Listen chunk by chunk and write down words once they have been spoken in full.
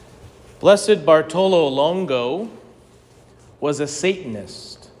Blessed Bartolo Longo was a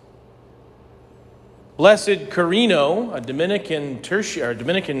Satanist. Blessed Carino, a Dominican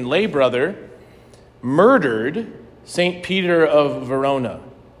lay brother, murdered St. Peter of Verona.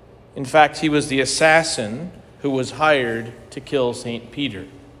 In fact, he was the assassin who was hired to kill St. Peter.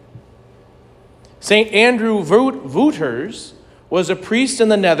 St. Andrew Wouters was a priest in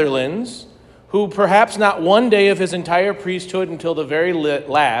the Netherlands who, perhaps not one day of his entire priesthood until the very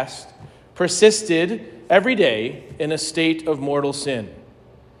last, persisted every day in a state of mortal sin.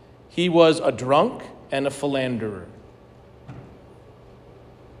 He was a drunk and a philanderer.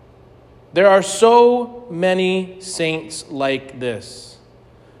 There are so many saints like this.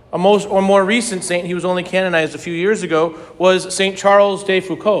 A more recent saint, he was only canonized a few years ago, was St. Charles de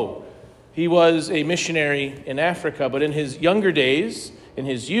Foucauld. He was a missionary in Africa, but in his younger days, in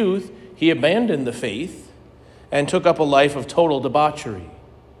his youth, he abandoned the faith and took up a life of total debauchery.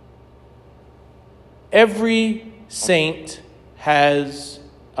 Every saint has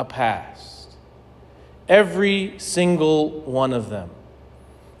a past. Every single one of them.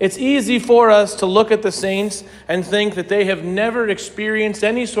 It's easy for us to look at the saints and think that they have never experienced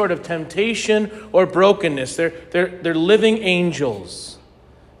any sort of temptation or brokenness. They're living angels.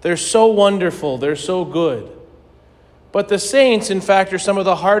 They're so wonderful. They're so good. But the saints, in fact, are some of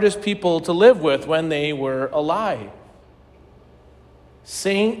the hardest people to live with when they were alive.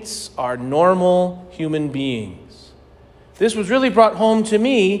 Saints are normal human beings. This was really brought home to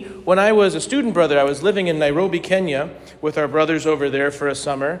me when I was a student brother. I was living in Nairobi, Kenya, with our brothers over there for a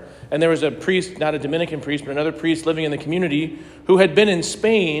summer. And there was a priest, not a Dominican priest, but another priest living in the community who had been in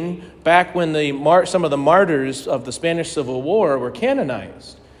Spain back when some of the martyrs of the Spanish Civil War were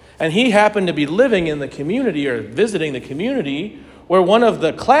canonized. And he happened to be living in the community or visiting the community where one of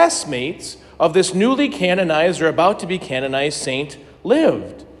the classmates of this newly canonized or about to be canonized saint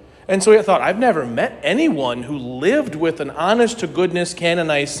lived. And so I thought, I've never met anyone who lived with an honest-to-goodness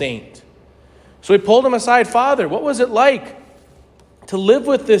canonized saint. So he pulled him aside. Father, what was it like to live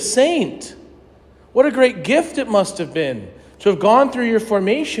with this saint? What a great gift it must have been to have gone through your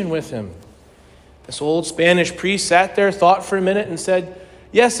formation with him. This old Spanish priest sat there, thought for a minute, and said,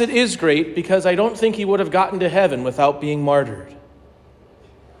 yes, it is great, because I don't think he would have gotten to heaven without being martyred.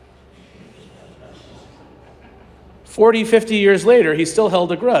 40, 50 years later, he still held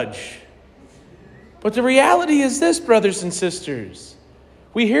a grudge. But the reality is this, brothers and sisters.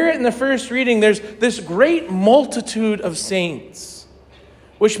 We hear it in the first reading. There's this great multitude of saints,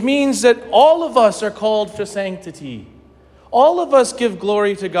 which means that all of us are called to sanctity. All of us give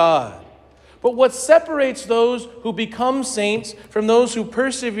glory to God. But what separates those who become saints from those who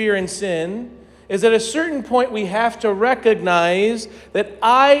persevere in sin is at a certain point we have to recognize that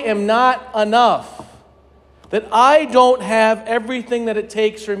I am not enough. That I don't have everything that it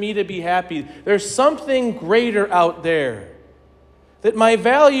takes for me to be happy. There's something greater out there. That my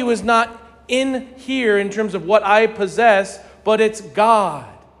value is not in here in terms of what I possess, but it's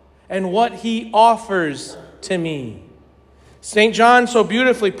God and what He offers to me. St. John so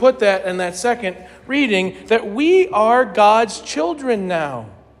beautifully put that in that second reading, that we are God's children now.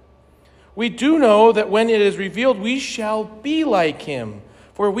 We do know that when it is revealed, we shall be like Him,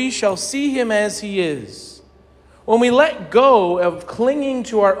 for we shall see Him as He is. When we let go of clinging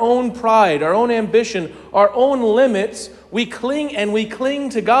to our own pride, our own ambition, our own limits, we cling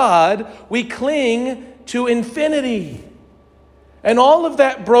to God. We cling to infinity. And all of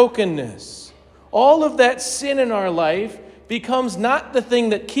that brokenness, all of that sin in our life becomes not the thing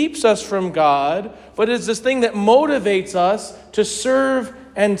that keeps us from God, but is this thing that motivates us to serve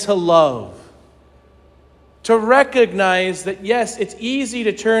and to love. To recognize that, yes, it's easy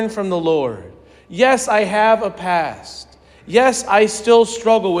to turn from the Lord. Yes, I have a past. Yes, I still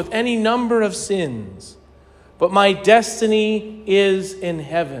struggle with any number of sins. But my destiny is in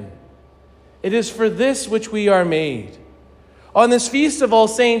heaven. It is for this which we are made. On this Feast of All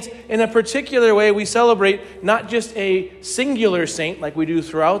Saints, in a particular way, we celebrate not just a singular saint like we do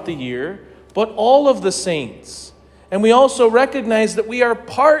throughout the year, but all of the saints. And we also recognize that we are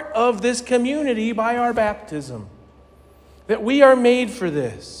part of this community by our baptism. That we are made for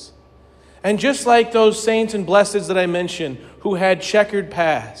this. And just like those saints and blesseds that I mentioned who had checkered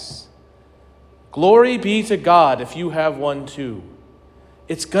pasts, glory be to God if you have one too.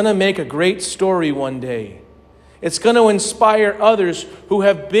 It's going to make a great story one day. It's going to inspire others who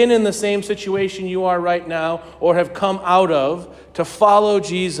have been in the same situation you are right now or have come out of to follow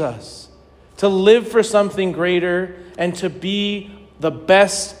Jesus, to live for something greater, and to be the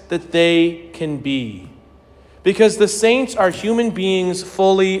best that they can be. Because the saints are human beings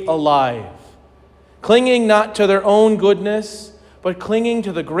fully alive, clinging not to their own goodness, but clinging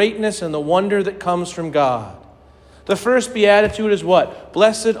to the greatness and the wonder that comes from God. The first beatitude is what?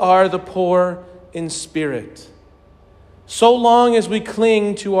 Blessed are the poor in spirit. So long as we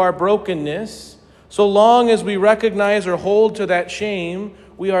cling to our brokenness, so long as we recognize or hold to that shame,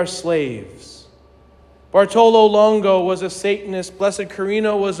 we are slaves. Bartolo Longo was a Satanist. Blessed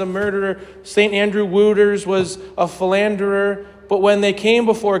Carino was a murderer. St. Andrew Wooters was a philanderer. But when they came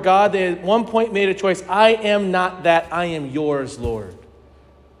before God, they at one point made a choice. I am not that. I am yours, Lord.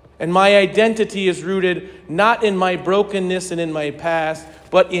 And my identity is rooted not in my brokenness and in my past,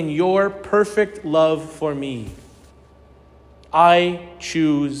 but in your perfect love for me. I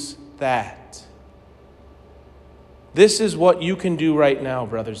choose that. This is what you can do right now,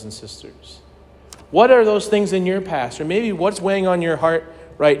 brothers and sisters. What are those things in your past? Or maybe what's weighing on your heart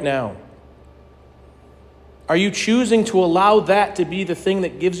right now? Are you choosing to allow that to be the thing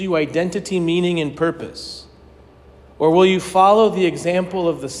that gives you identity, meaning, and purpose? Or will you follow the example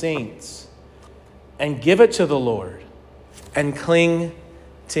of the saints and give it to the Lord and cling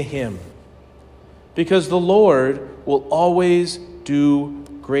to Him? Because the Lord will always do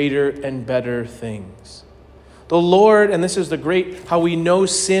greater and better things. The Lord, and this is the great, how we know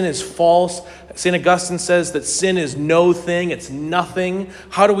sin is false. St. Augustine says that sin is no thing, it's nothing.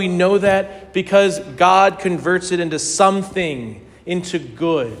 How do we know that? Because God converts it into something, into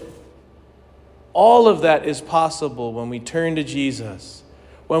good. All of that is possible when we turn to Jesus,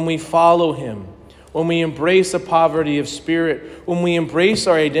 when we follow Him, when we embrace a poverty of spirit, when we embrace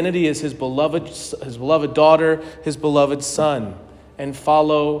our identity as His beloved daughter, His beloved son, and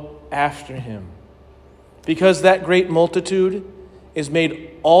follow after Him. Because that great multitude is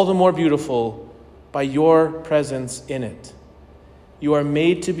made all the more beautiful by your presence in it. You are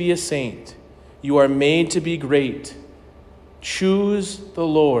made to be a saint. You are made to be great. Choose the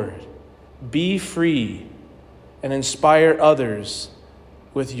Lord. Be free and inspire others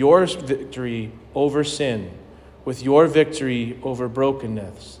with your victory over sin, with your victory over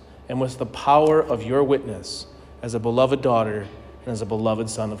brokenness, and with the power of your witness as a beloved daughter and as a beloved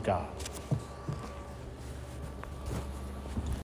son of God.